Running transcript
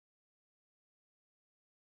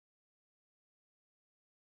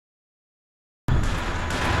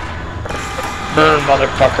Burn,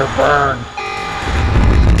 motherfucker, burn!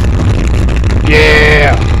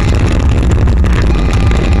 Yeah!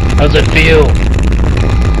 How's it feel?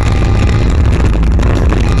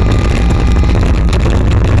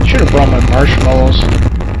 Should have brought my marshmallows.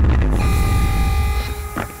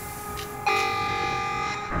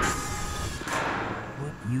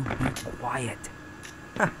 Would you be quiet?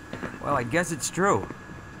 Well, I guess it's true.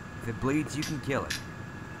 If it bleeds, you can kill it.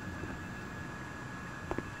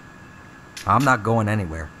 I'm not going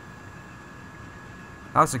anywhere.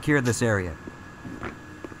 I'll secure this area.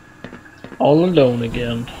 All alone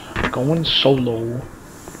again. Going solo.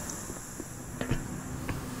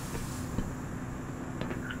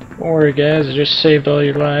 Don't worry guys, I just saved all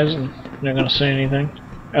your lives and I'm not gonna say anything.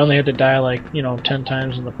 I only had to die like, 10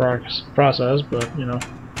 times in the process, but,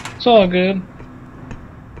 it's all good.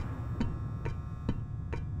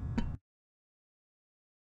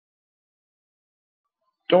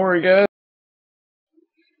 Don't worry guys.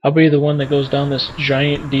 I'll be the one that goes down this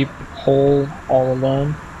giant deep hole all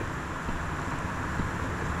alone.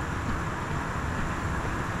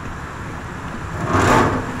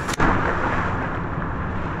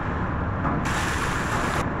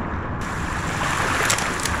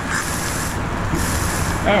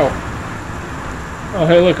 Ow! Oh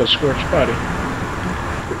hey look, a scorched body.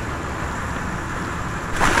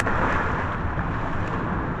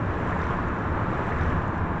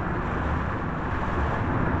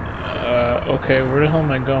 Okay, where the hell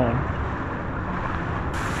am I going?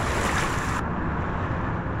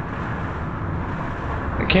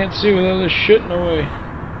 I can't see with all this shit in the way.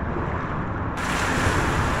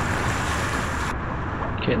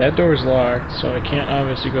 Okay, that door's locked, so I can't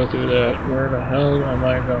obviously go through that. Where the hell am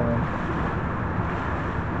I going?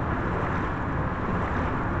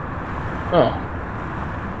 Oh.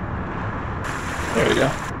 There we go.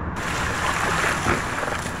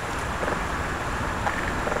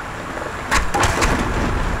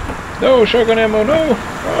 No, shotgun ammo, no!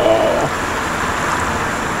 Oh.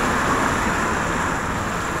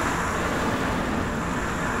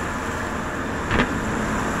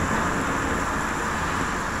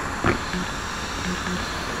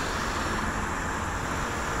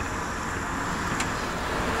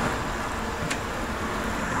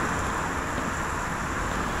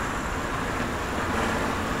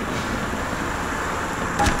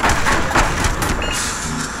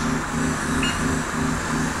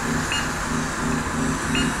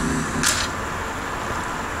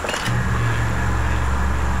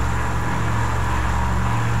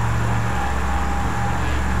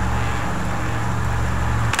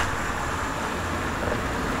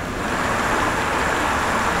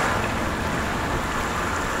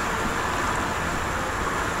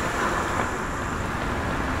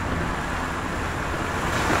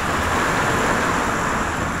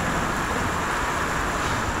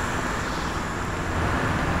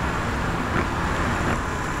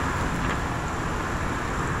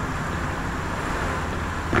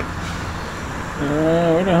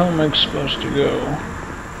 Where the hell am I supposed to go?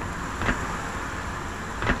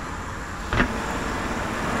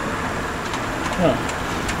 Oh.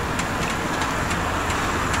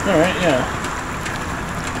 Alright, yeah.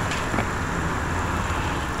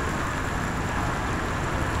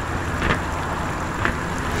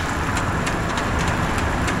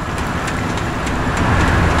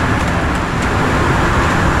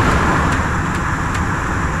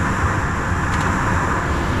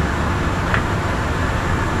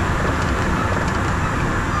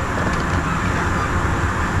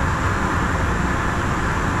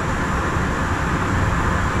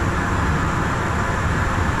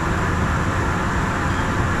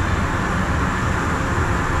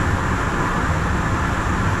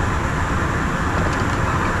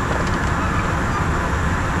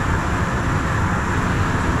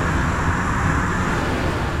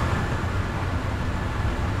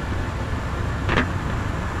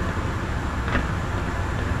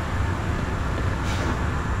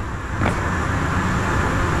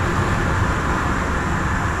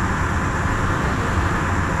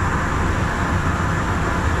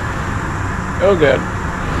 Oh god.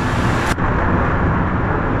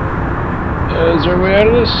 Is there a way out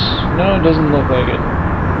of this? No, it doesn't look like it.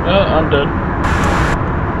 Oh, I'm dead.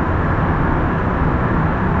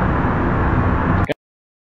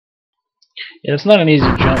 Yeah, it's not an easy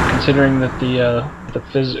jump considering that the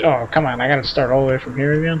oh come on, I gotta start all the way from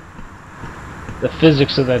here again. The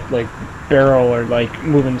physics of that like barrel are like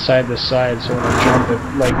moving side to side, so when I jump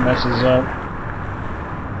it like messes up.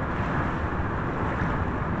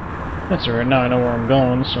 That's alright, now I know where I'm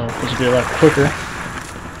going, so this will be a lot quicker.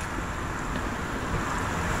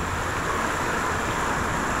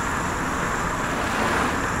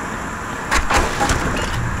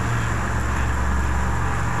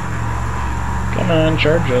 on,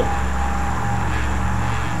 charge up.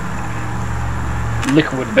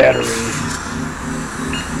 Liquid battery.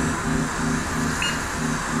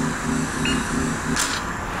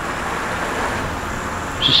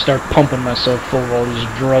 Just start pumping myself full of all these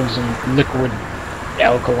drugs and liquid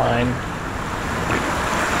alkaline.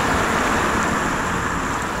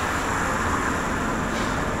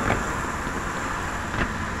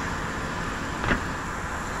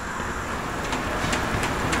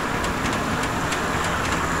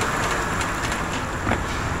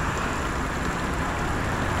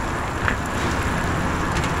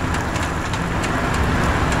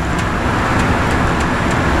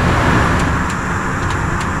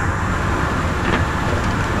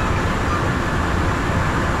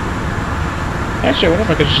 Actually, I wonder if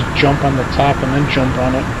I could just jump on the top and then jump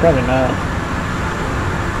on it. Probably not.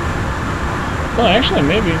 Well, actually,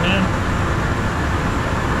 maybe, yeah.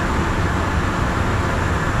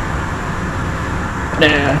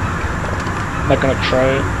 Nah. Not gonna try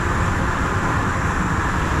it.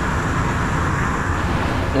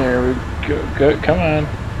 There we go. Good. Come on.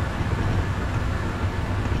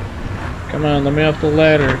 Come on, let me off the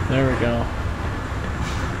ladder. There we go.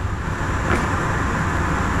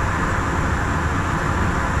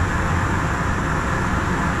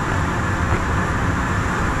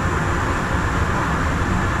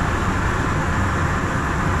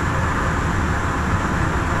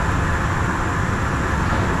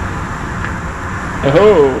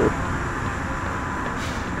 Oh,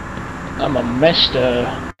 I'm a master.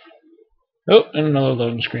 Oh, and another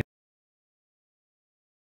loading screen.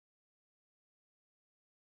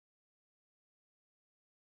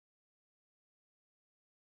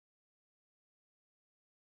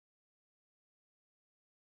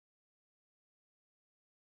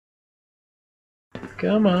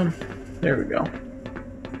 Come on. There we go.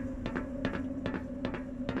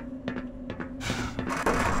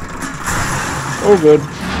 Oh, good.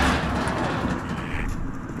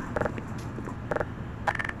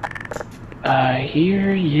 I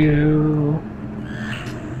hear you.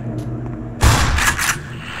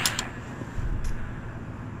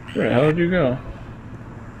 Where the hell did you go?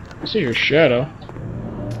 I see your shadow.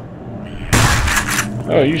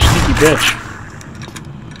 Oh, you sneaky bitch.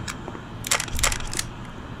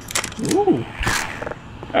 Ooh.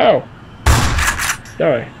 Ow.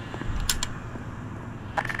 Die.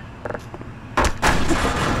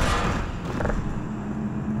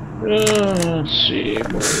 Let's see.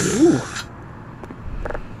 Ooh.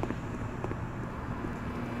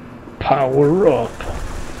 Power up.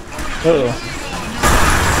 Uh-oh.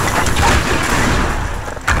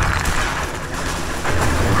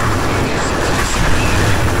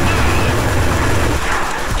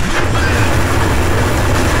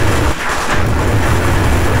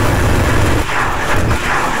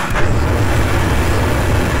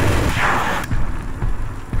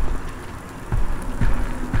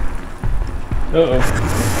 Uh-oh.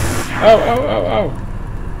 Ow, ow, ow, ow.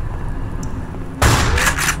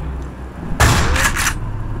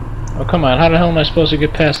 Oh, come on. How the hell am I supposed to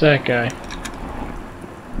get past that guy?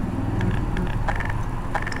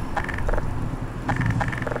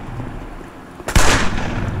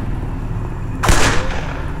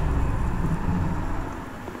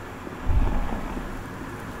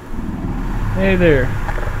 Hey there.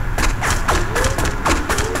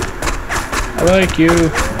 I like you.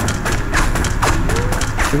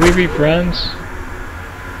 Can we be friends?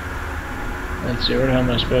 Let's see, where the hell am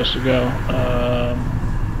I supposed to go?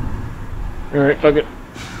 Alright, fuck it.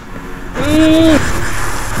 Ooh!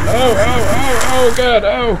 Oh, oh, god,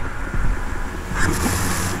 oh!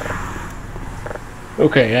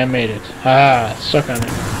 Okay, I made it. Haha, suck on it.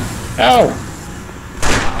 Ow!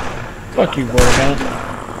 Fuck you, Borderhound.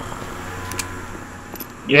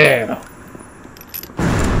 Yeah!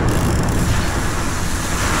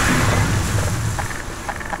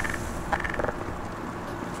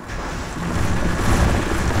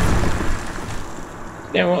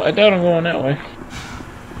 Yeah, well, I doubt I'm going that way.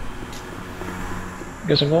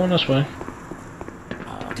 Guess I'm going this way.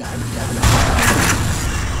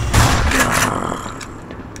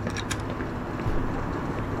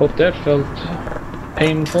 Hope that felt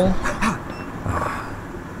painful. Oh,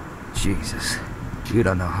 Jesus. You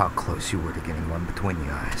don't know how close you were to getting one between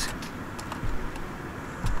the eyes.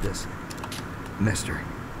 Listen, mister,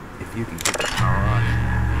 if you can get the power on,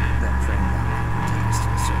 that train now will take us to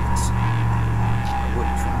the surface. I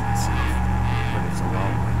wouldn't try myself, but it's a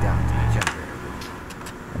long way down to the generator room.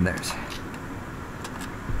 And there's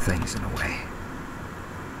things in the way.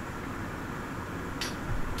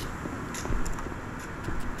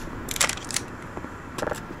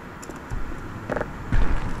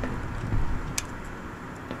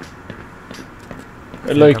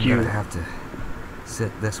 I like I'm you. gonna have to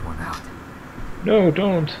sit this one out. No,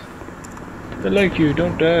 don't. I like you.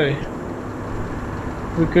 Don't die.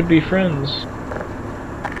 We could be friends.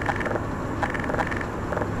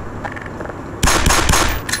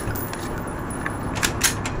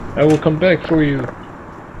 I will come back for you.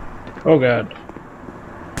 Oh god.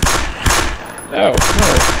 Ow,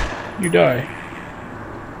 no. You die.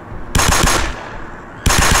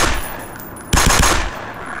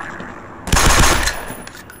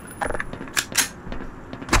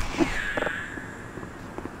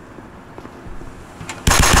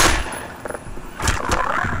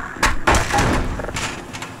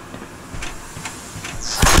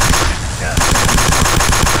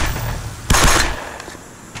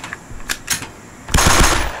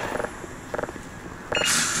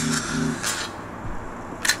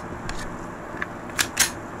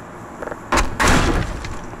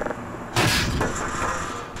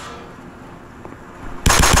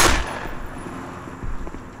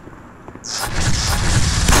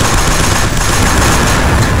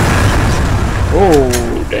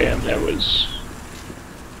 Oh, damn, that was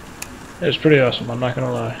pretty awesome, I'm not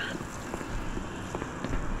gonna lie.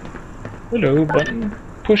 Hello, button.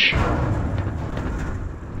 Push.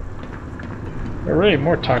 Alright,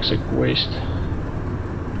 more toxic waste.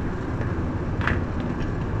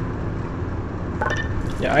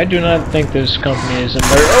 Yeah, I do not think this company is in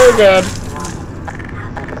there. Oh god!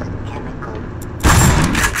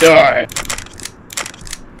 Die!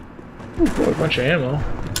 Ooh, boy, a bunch of ammo.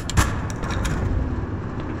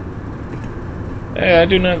 Yeah, I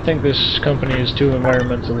do not think this company is too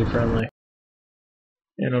environmentally friendly.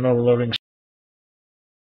 And an overloading.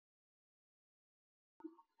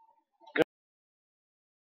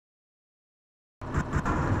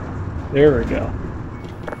 There we go.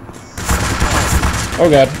 Oh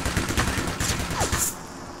god.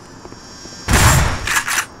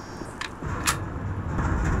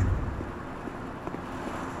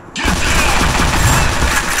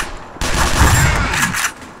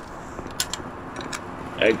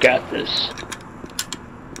 I got this.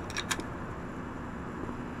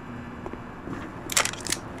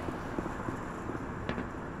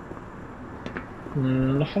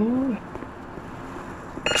 Nothing.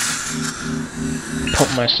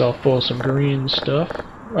 Pump myself full of some green stuff.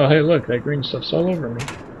 Oh hey look, that green stuff's all over me.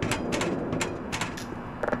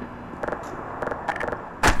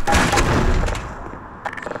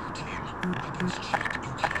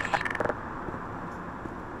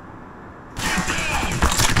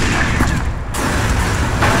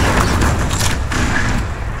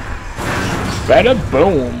 Bada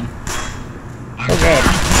boom! Oh god.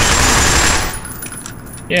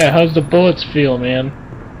 Yeah, how's the bullets feel, man?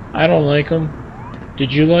 I don't like them.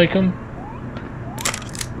 Did you like them?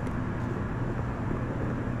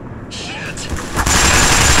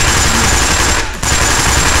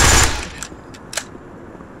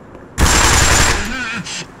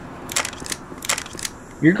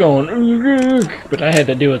 You're going, but I had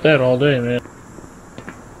to deal with that all day, man.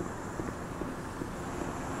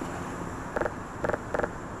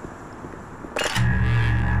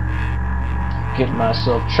 Getting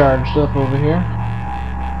myself charged up over here.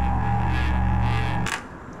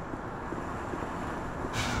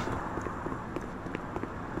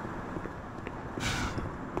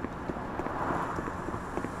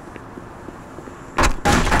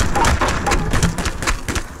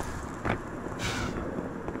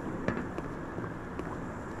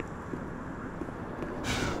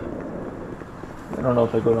 I don't know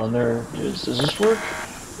if I go down there. Does this work?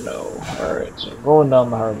 No. Alright, so going down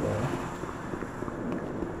the hard way.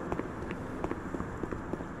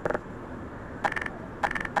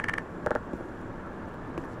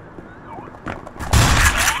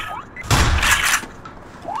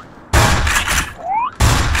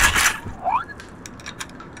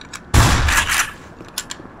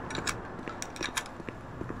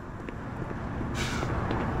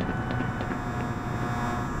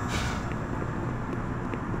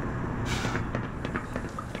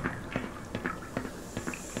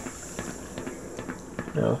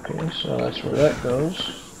 Okay, so that's where that goes.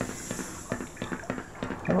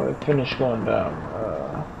 How do I finish going down?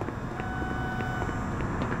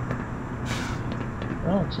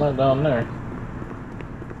 Oh, it's not down there.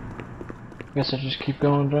 Guess I just keep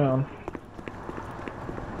going down.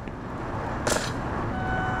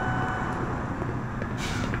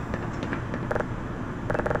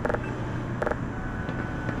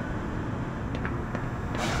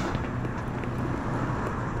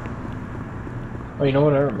 Oh, you know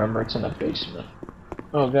what? I remember. It's in the basement.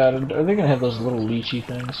 Oh god, are they gonna have those little leechy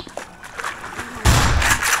things?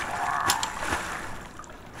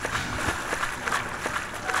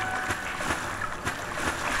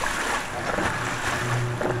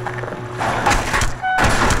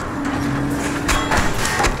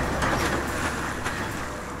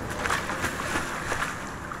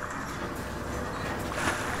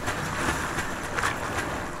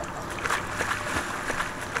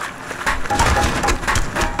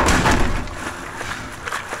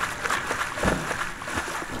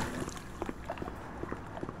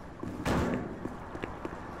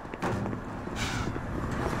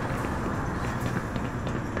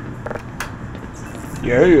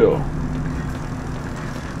 Yeah.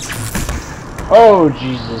 Oh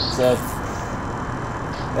Jesus, that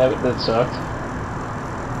sucked.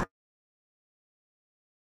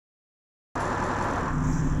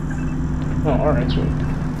 Oh, alright, sweet.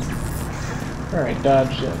 Alright,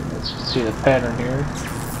 dodge. Let's see the pattern here.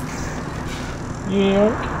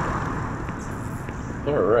 Yoink.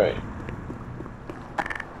 Alright.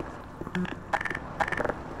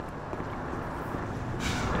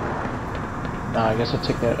 Now I guess I'll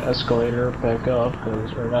take that escalator back up,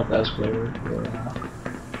 or not the escalator.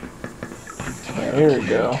 Here we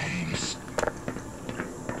go.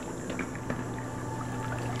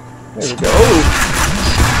 There we go. Oh!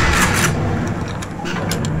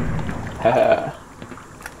 Haha.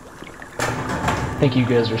 I think you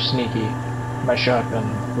guys are sneaky. My shotgun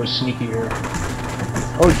was sneakier.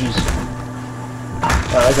 Oh jeez.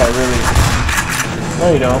 Oh, that guy really... No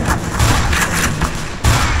you don't.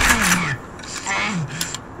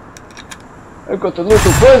 I've got a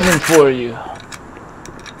little present for you.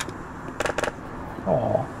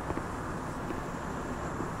 Oh.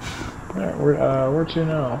 Alright, where to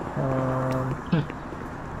now?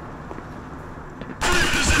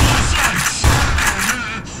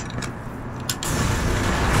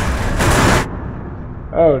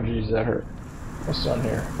 Oh jeez, that hurt. What's on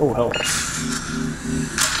here? Oh, help.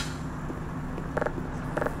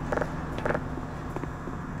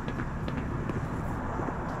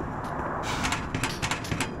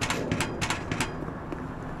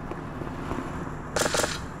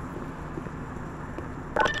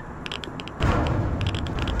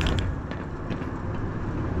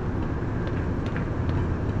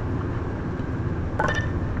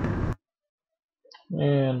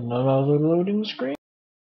 And another loading screen.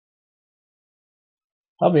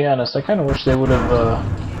 I'll be honest, I kind of wish they would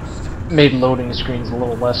have made loading screens a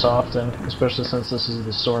little less often, especially since this is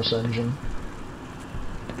the Sorce engine.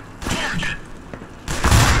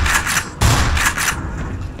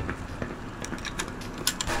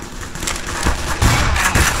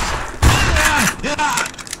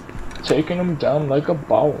 Taking him down like a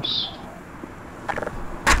boss.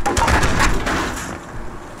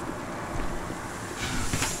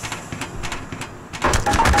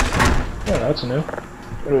 Yeah, that's new.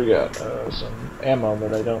 What do we got? Some ammo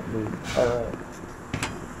that I don't need. Alright.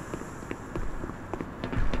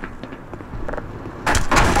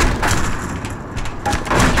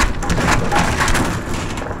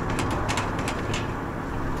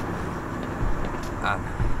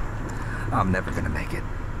 I'm never gonna make it.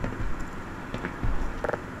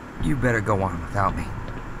 You better go on without me.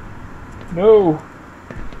 No!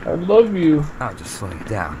 I love you. I'll just slow you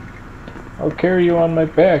down. I'll carry you on my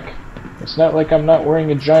back. It's not like I'm not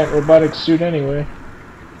wearing a giant robotic suit anyway.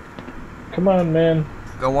 Come on, man.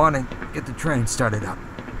 Go on and get the train started up.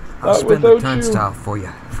 I'll spin the turnstile for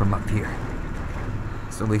you from up here.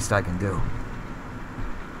 It's the least I can do.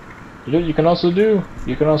 You know what you can also do?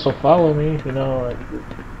 You can also follow me, you know.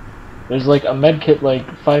 There's like a med kit like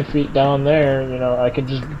 5 feet down there, you know, I can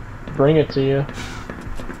just bring it to you.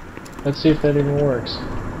 Let's see if that even works.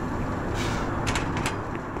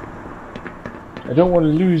 I don't want to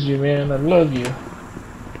lose you, man. I love you.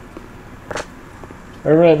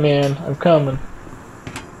 Alright, man. I'm coming.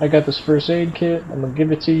 I got this first aid kit. I'm gonna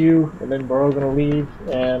give it to you, and then we're all gonna leave,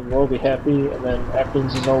 and we'll all be happy, and then after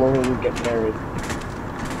this is all over, we get married.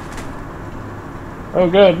 Oh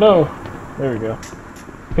god, no! There we go.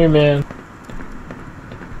 Here, man.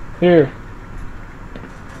 Here.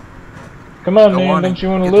 Come on, man. Don't you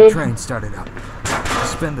want to live? Get the train started up. I'll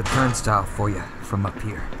spin the turnstile for you from up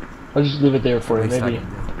here. I'll just leave it there for you.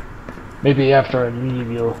 Maybe after I leave,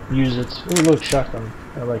 you'll use it. Ooh, look, shotgun.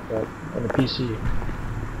 I like that. And a PC.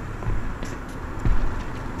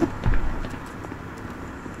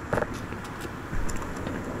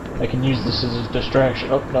 I can use this as a distraction.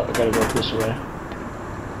 Oh, no, I gotta go this way.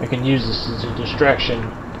 I can use this as a distraction.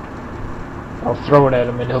 I'll throw it at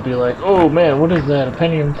him and he'll be like, oh man, what is that, a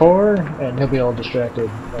Pentium 4? And he'll be all distracted,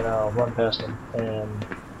 and I'll run past him, and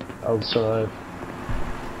I'll survive.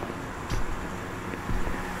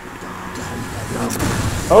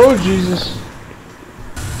 Oh Jesus!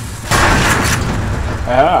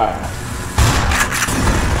 Ah!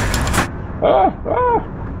 Ah! Ah!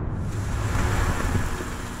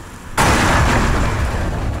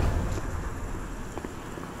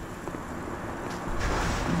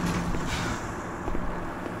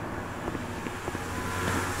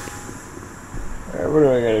 Alright, where do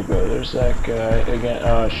I gotta go? There's that guy again.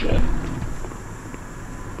 Oh shit.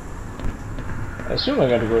 I assume I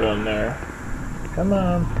gotta go down there. Come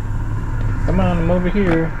on. Come on, I'm over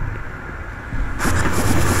here.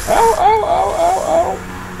 Ow, ow, ow, ow, ow.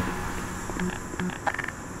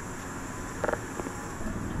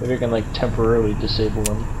 Maybe I can like temporarily disable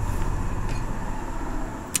them.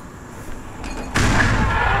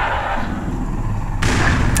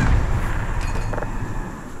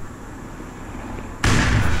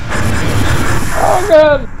 Oh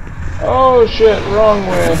god! Oh shit, wrong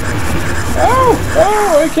way. Oh!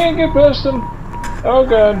 Oh, I can't get past him! Oh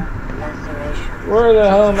god. Where the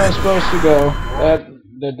hell am I supposed to go? That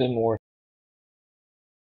didn't work.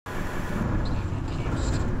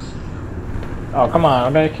 Oh, come on,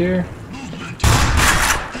 I'm back here.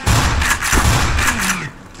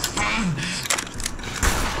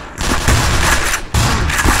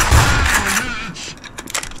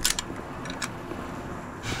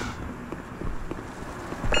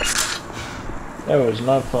 That was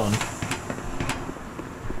not fun.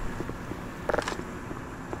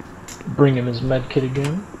 Bring him his medkit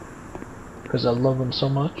again, because I love him so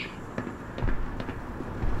much.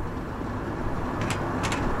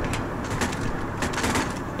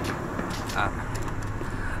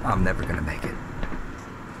 I'm never gonna make it.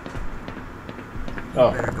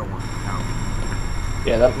 Oh. Better go on now.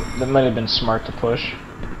 Yeah, that might have been smart to push.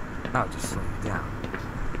 I'll just slow you down.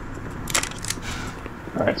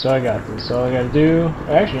 Alright, so I got this. All I gotta do...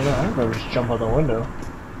 Actually, no, I can probably just jump out the window.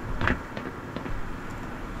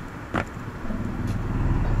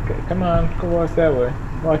 Okay, come on. Go walk that way.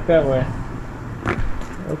 Walk that way.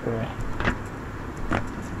 Okay.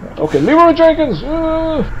 Okay, Leroy Jenkins!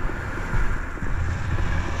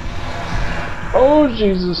 Oh,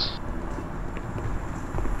 Jesus.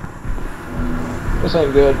 This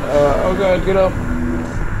ain't good. Oh god, get up.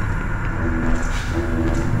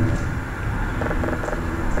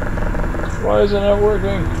 Why isn't that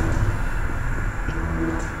working?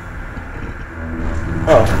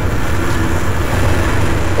 Oh.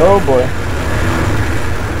 Oh boy.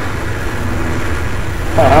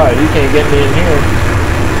 Haha, you can't get me in here.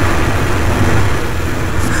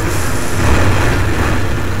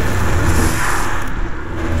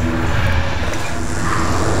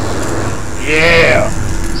 Yeah!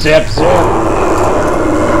 Zap zap!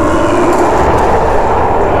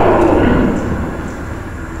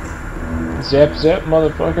 Zap zap,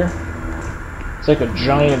 motherfucker. It's like a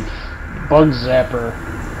giant bug zapper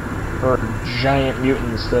for giant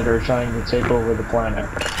mutants that are trying to take over the planet.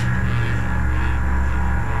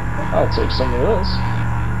 I'll take some of this.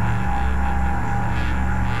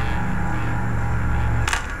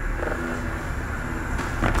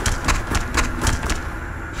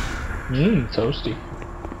 Toasty.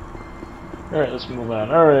 Alright, let's move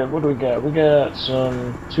on. Alright, what do we got? We got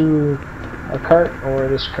a cart or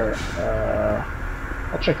this cart.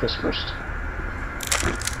 I'll check this first.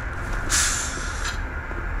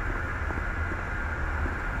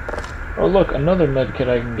 Oh look, another medkit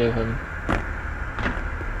I can give him.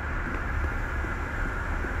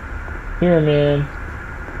 Here, man.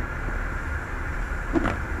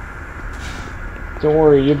 Don't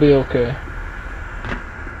worry, you'll be okay.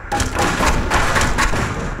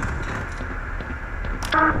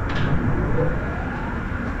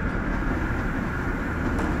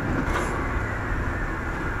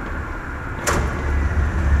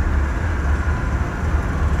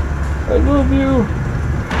 I love you!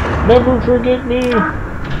 Never forget me!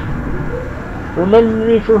 Remember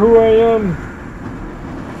me for who I am!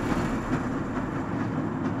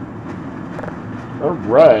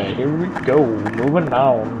 Alright, here we go, moving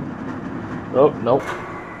on. Oh, nope.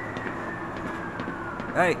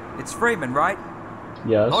 Hey, it's Freeman, right?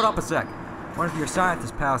 Yes. Hold up a sec. One of your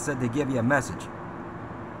scientist pals said they'd give you a message.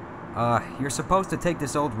 You're supposed to take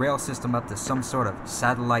this old rail system up to some sort of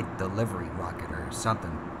satellite delivery rocket or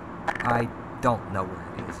something. I don't know where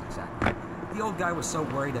it is exactly. The old guy was so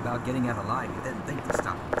worried about getting out alive, he didn't think to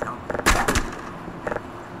stop and tell me.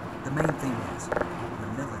 The main thing is, the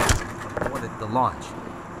military aborted the launch.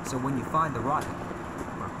 So when you find the rocket,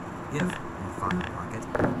 or if you find the rocket,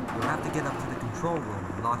 you'll have to get up to the control room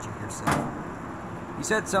and launch it yourself. He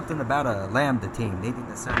said something about a Lambda team needing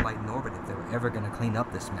the satellite in orbit if they were ever going to clean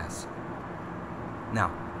up this mess.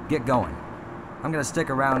 Now, get going. I'm going to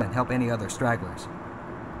stick around and help any other stragglers.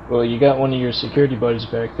 Well, you got one of your security buddies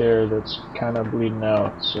back there that's kind of bleeding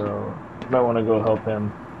out, so you might want to go help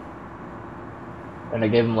him. And I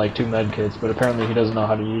gave him like 2 medkits, but apparently he doesn't know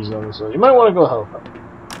how to use them, so you might want to go help him.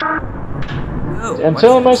 Oh, and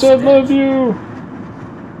tell him I said love you!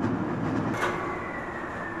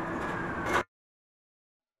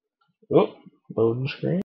 Oh, loading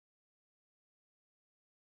screen.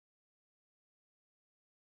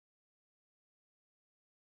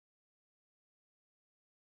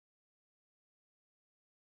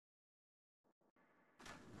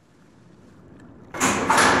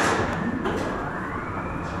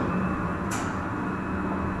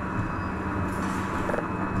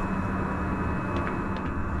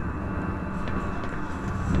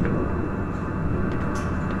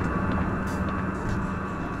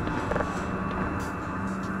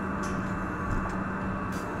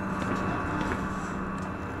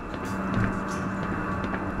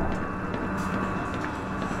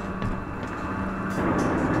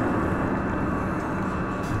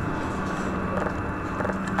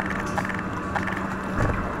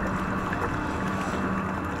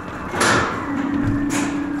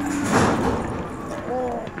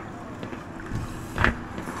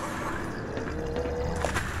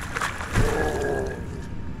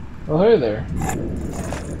 Oh, hey there.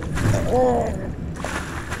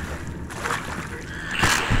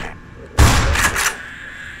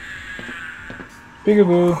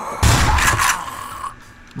 Peekaboo.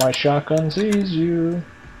 My shotgun sees you.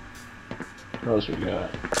 What else we got?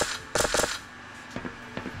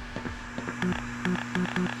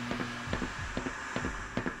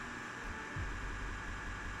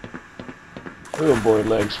 Oh boy,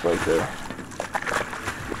 leg spike there.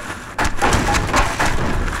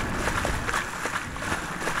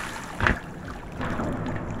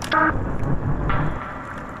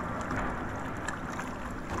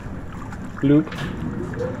 Bloop.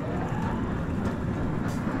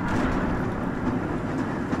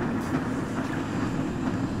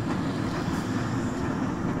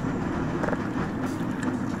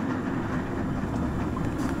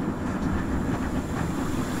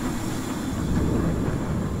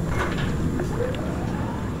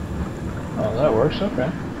 Oh, that works, okay.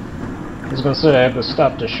 I was gonna say I have to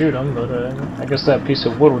stop to shoot him, but I guess that piece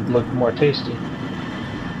of wood would look more tasty.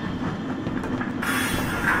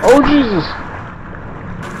 Oh, Jesus!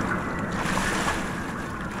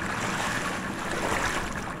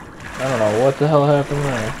 I don't know what the hell happened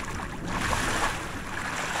there.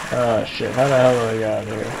 Oh shit, how the hell do I get out of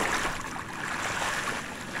here?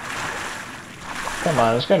 Come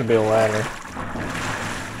on, there's gotta be a ladder.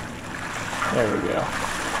 There we go.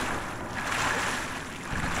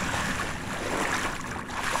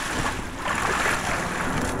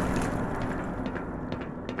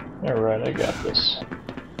 Alright, I got this.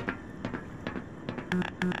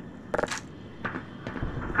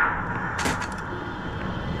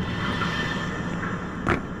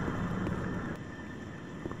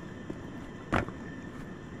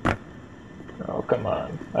 Oh, come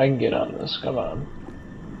on. I can get on this, come on.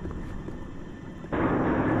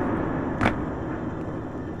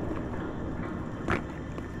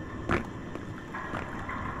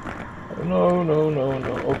 No, no, no,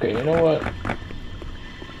 no. Okay, you know what?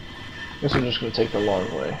 Guess I'm just gonna take the long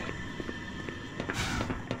way.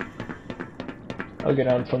 I'll get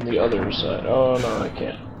on from the other side. Oh, no, I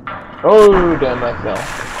can't. Oh, damn, I fell.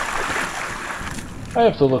 I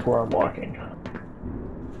have to look where I'm walking.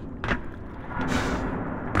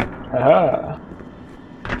 Haha!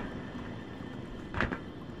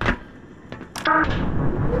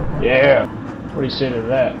 Yeah! What do you say to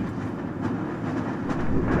that?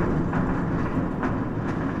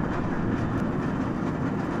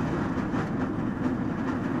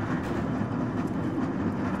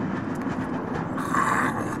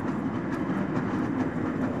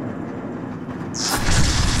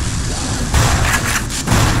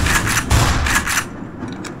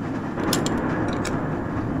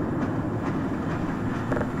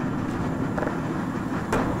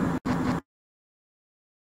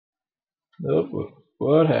 Nope,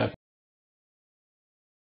 what happened?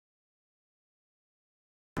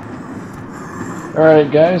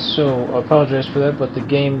 Alright guys, so I apologize for that, but the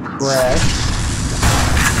game crashed.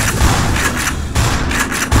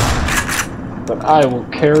 But I will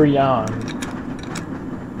carry on.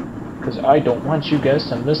 Because I don't want you guys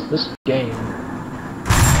to miss this game.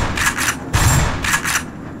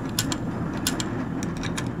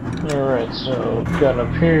 Alright, so got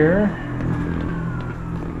up here.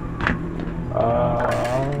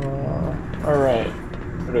 Alright.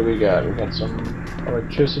 What do we got? We got some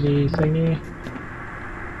electricity thingy.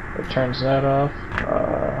 It turns that off.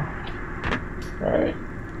 Alright.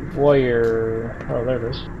 Wire. Oh, there it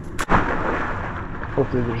is.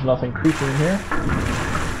 Hopefully there's nothing creepy in here.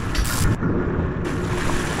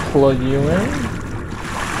 Plug you in.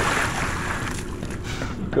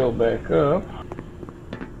 Go back up.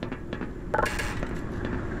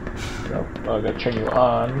 Oh, I gotta turn you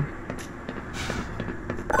on.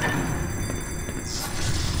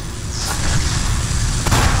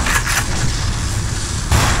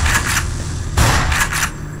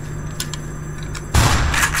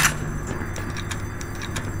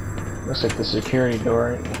 Looks like the security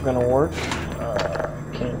door ain't gonna work.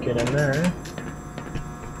 Can't get in there.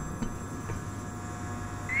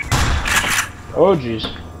 Oh jeez.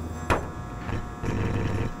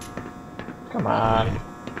 Come on.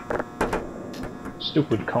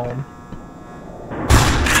 Stupid comb.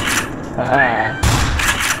 Aha!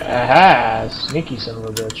 Aha! Sneaky son of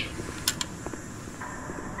a bitch.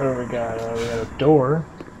 What do we got? We got a door.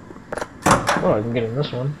 Oh, I can get in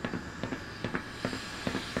this one.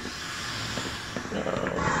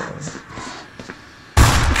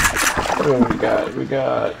 What do we got? We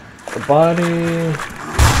got a body,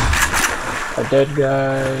 a dead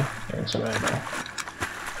guy, and some ammo.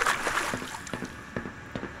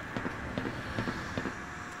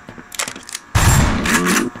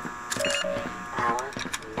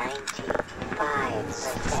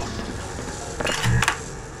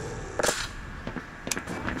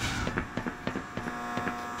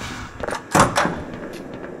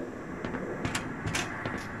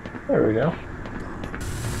 There we go.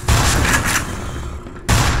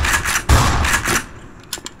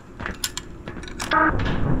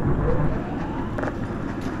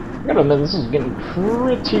 I gotta admit, this is getting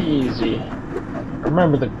pretty easy. I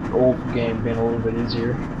remember the old game being a little bit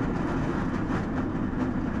easier.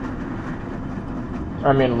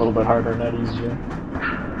 I mean, a little bit harder, not easier.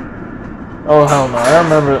 Oh hell no!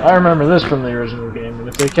 I remember this from the original game, and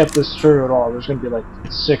if they kept this true at all, there's gonna be like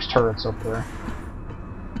 6 turrets up there.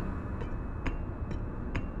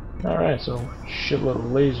 Alright, so shitload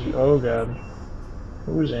of lazy. Oh god,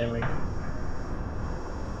 who's aiming?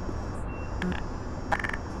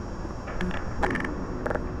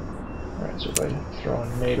 Alright, so if I throw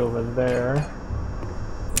a nade over there.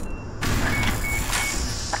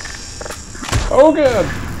 Oh god!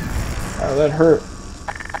 Oh, that hurt.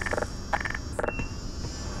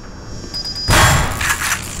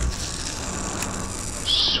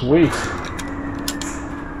 Sweet.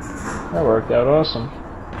 That worked out awesome.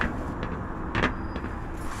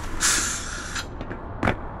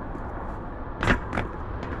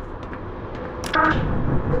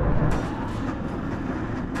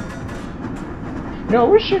 You know, I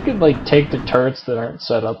wish you could like take the turrets that aren't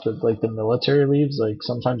set up that like the military leaves. Like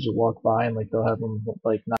sometimes you walk by and like they'll have them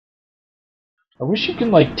like not. I wish you can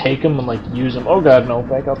like take them and like use them. Oh god, no!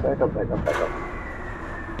 Back up! Back up! Back up! Back up!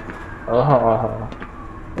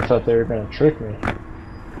 I thought they were gonna trick me.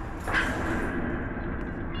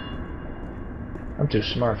 I'm too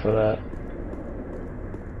smart for that.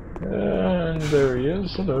 And there he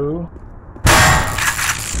is. Hello.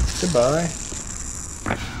 Goodbye.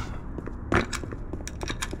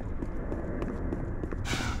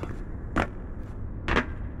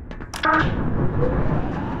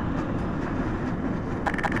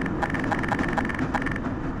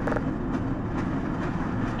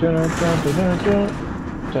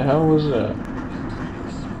 What the hell was that?